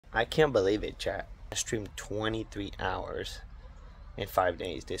I can't believe it, chat. I streamed 23 hours in 5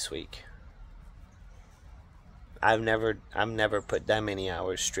 days this week. I've never put that many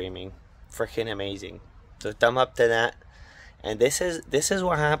hours streaming. Freaking amazing. So thumb up to that. And this is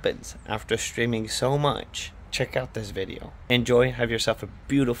what happens after streaming so much. Check out this video. Enjoy. Have yourself a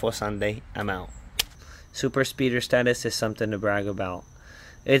beautiful Sunday. I'm out. Super speeder status is something to brag about.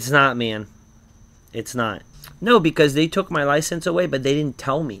 It's not, man. It's not. No, because they took my license away, but they didn't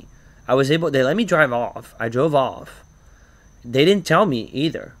tell me. They let me drive off. I drove off. They didn't tell me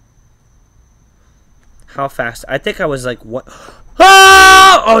either. How fast? I think I was like, what?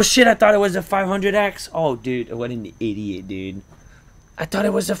 Oh shit, I thought it was a 500X. Oh, dude, what an idiot, dude. I thought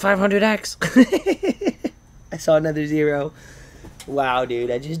it was a 500X. I saw another 0. Wow,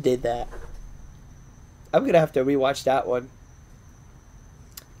 dude, I just did that. I'm going to have to rewatch that one.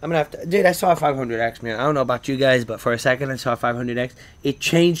 I'm going to have to... Dude, I saw a 500X, man. I don't know about you guys, but for a second I saw a 500X. It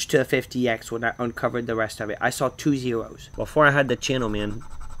changed to a 50X when I uncovered the rest of it. I saw 2 zeros. Before I had the channel, man,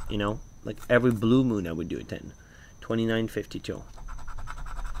 you know, like every blue moon I would do it then. 29.52.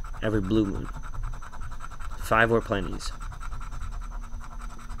 Every blue moon. 5 were plenties.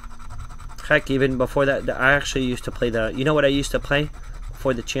 Heck, even before that, I actually used to play the... You know what I used to play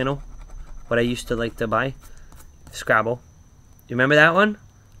before the channel? What I used to like to buy? Scrabble. You remember that one?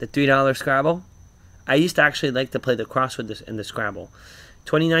 The $3 Scrabble? I used to actually like to play the crossword in the Scrabble.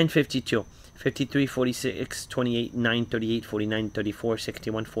 29.52. 53, 46, 28, 9, 38, 49, 34,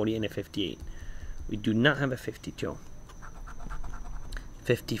 61, 40, and a 58. We do not have a 52.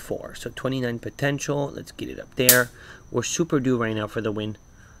 54. So 29 potential. Let's get it up there. We're super due right now for the win.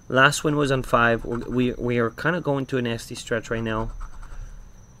 Last win was on 5. We are kind of going to a nasty stretch right now.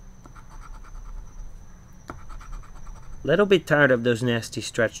 Little bit tired of those nasty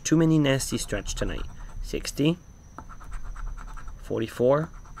stretch. Too many nasty stretch tonight. 60. 44.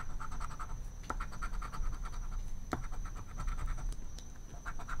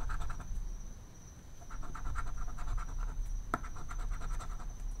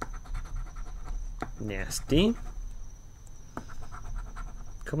 Nasty.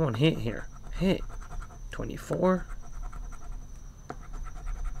 Come on, hit here. Hit. 24.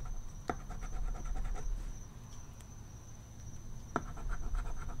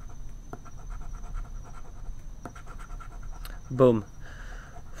 Boom.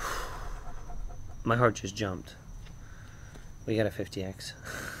 My heart just jumped. We got a 50X.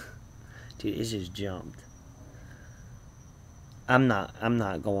 Dude, it just jumped. I'm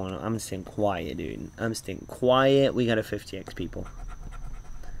not going. I'm staying quiet, dude. I'm staying quiet. We got a 50X, people.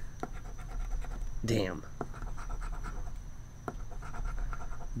 Damn.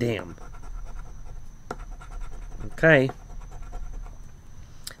 Damn. Okay.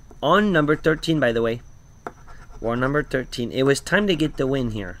 On number 13, by the way. We're on number 13. It was time to get the win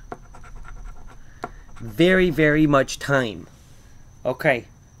here. Very, very much time. Okay.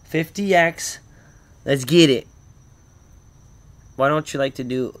 50X. Let's get it. Why don't you like to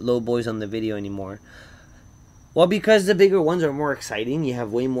do low boys on the video anymore? Well, because the bigger ones are more exciting. You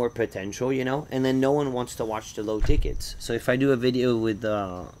have way more potential, you know? And then no one wants to watch the low tickets. So if I do a video with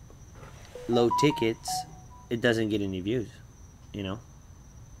low tickets, it doesn't get any views, you know?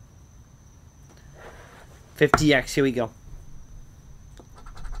 50X, here we go.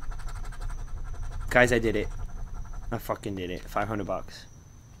 Guys, I did it. I fucking did it. 500 bucks.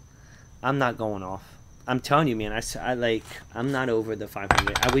 I'm not going off. I'm telling you, man. I'm not over the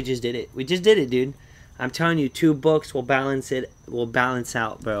 500. We just did it. We just did it, dude. I'm telling you, 2 books will balance it. Will balance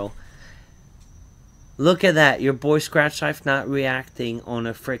out, bro. Look at that. Your boy Scratch Life not reacting on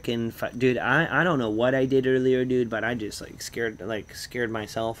a freaking... Dude, I don't know what I did earlier, dude, but I just, scared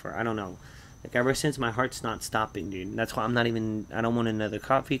myself, or I don't know. Like, ever since, my heart's not stopping, dude. That's why I'm not even... I don't want another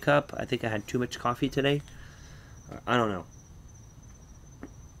coffee cup. I think I had too much coffee today. I don't know.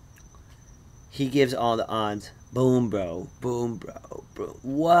 He gives all the odds. Boom, bro. Boom, bro. Bro.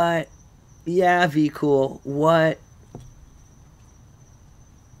 What? Yeah, V cool. What?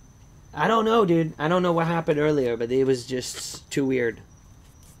 I don't know, dude. I don't know what happened earlier, but it was just too weird.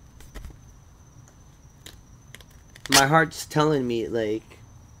 My heart's telling me, like,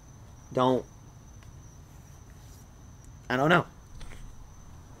 don't. I don't know.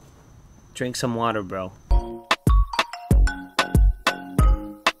 Drink some water, bro.